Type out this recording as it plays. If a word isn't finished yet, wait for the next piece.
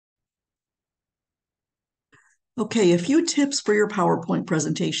Okay, a few tips for your PowerPoint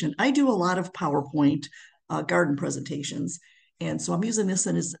presentation. I do a lot of PowerPoint garden presentations, and so I'm using this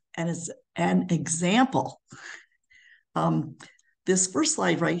as an example. Um, this first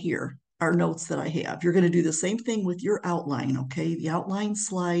slide right here are notes that I have. You're going to do the same thing with your outline, okay? The outline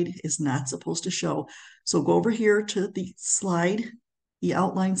slide is not supposed to show. So go over here to the slide, the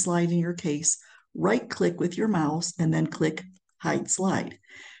outline slide in your case, right click with your mouse, and then click Hide Slide.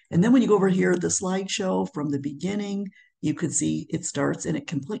 And then when you go over here, the slideshow from the beginning, you could see it starts and it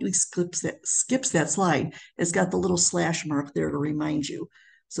completely skips that slide. It's got the little slash mark there to remind you.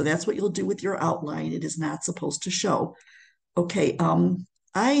 So that's what you'll do with your outline. It is not supposed to show. Okay,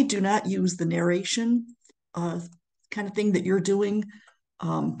 I do not use the narration uh, kind of thing that you're doing,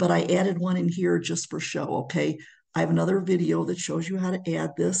 but I added one in here just for show, okay? I have another video that shows you how to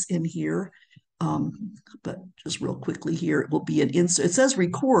add this in here. But just real quickly here, it will be an insert. It says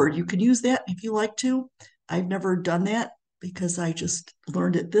record. You can use that if you like to. I've never done that because I just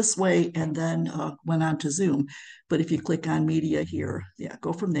learned it this way and then went on to Zoom. But if you click on media here, yeah,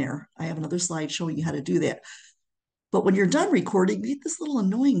 go from there. I have another slide showing you how to do that. But when you're done recording, you get this little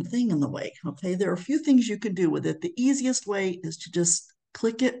annoying thing in the way. Okay, there are a few things you can do with it. The easiest way is to just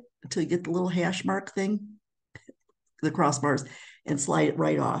click it until you get the little hash mark thing, the crossbars, and slide it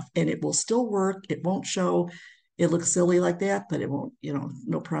right off. And it will still work. It won't show. It looks silly like that, but it won't,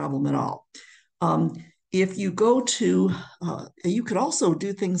 no problem at all. Um, if you go to, you could also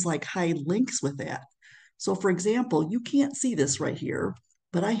do things like hide links with that. So for example, you can't see this right here,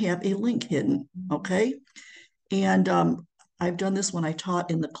 but I have a link hidden, okay? And I've done this when I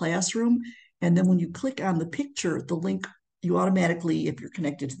taught in the classroom. And then when you click on the picture, the link, you automatically, if you're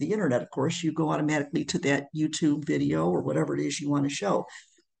connected to the internet, of course, you go automatically to that YouTube video or whatever it is you want to show.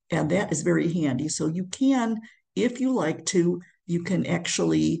 And that is very handy. So you can, if you like to, you can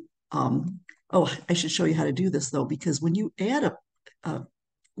actually, oh, I should show you how to do this though, because when you add a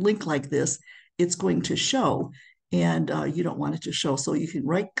link like this, it's going to show and you don't want it to show. So you can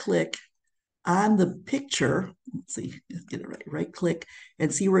right click on the picture. Let's see, get it right click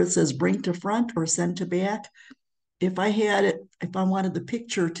and see where it says bring to front or send to back. If I wanted the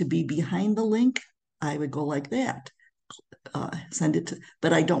picture to be behind the link, I would go like that. Send it to,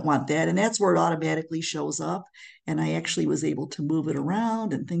 but I don't want that. And that's where it automatically shows up. And I actually was able to move it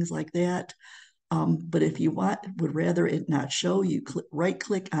around and things like that. But if you would rather it not show, you right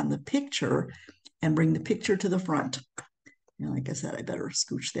click on the picture and bring the picture to the front. And like I said, I better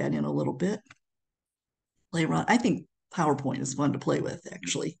scooch that in a little bit. Play around. I think PowerPoint is fun to play with,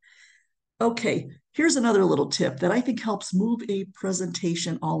 actually. Okay, here's another little tip that I think helps move a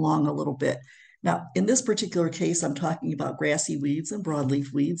presentation along a little bit. Now, in this particular case, I'm talking about grassy weeds and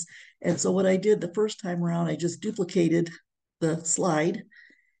broadleaf weeds. And so what I did the first time around, I just duplicated the slide.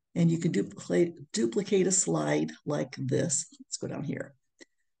 And you can duplicate a slide like this. Let's go down here.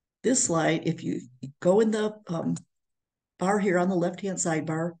 This slide, if you go in the bar here on the left-hand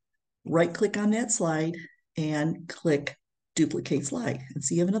sidebar, right click on that slide and click duplicate slide and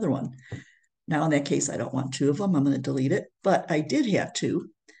see you have another one. Now in that case, I don't want two of them. I'm going to delete it, but I did have two.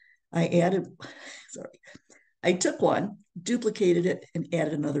 I added, sorry, I took one, duplicated it and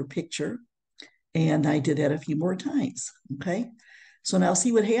added another picture. And I did that a few more times, okay? So now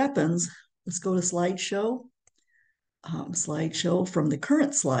see what happens. Let's go to slideshow from the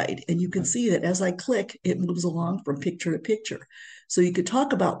current slide. And you can see that as I click, it moves along from picture to picture. So you could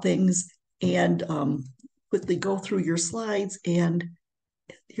talk about things and quickly go through your slides. And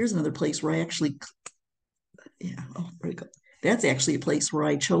here's another place where I actually, yeah, oh, very good. That's actually a place where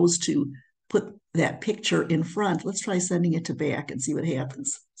I chose to put that picture in front. Let's try sending it to back and see what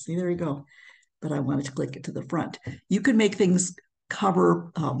happens. See, there you go. But I wanted to click it to the front. You can make things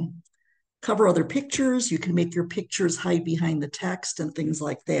cover cover other pictures. You can make your pictures hide behind the text and things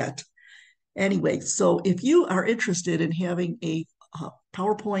like that. Anyway, so if you are interested in having a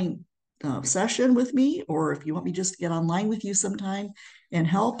PowerPoint session with me, or if you want me just to get online with you sometime and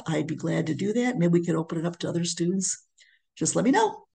help, I'd be glad to do that. Maybe we could open it up to other students. Just let me know.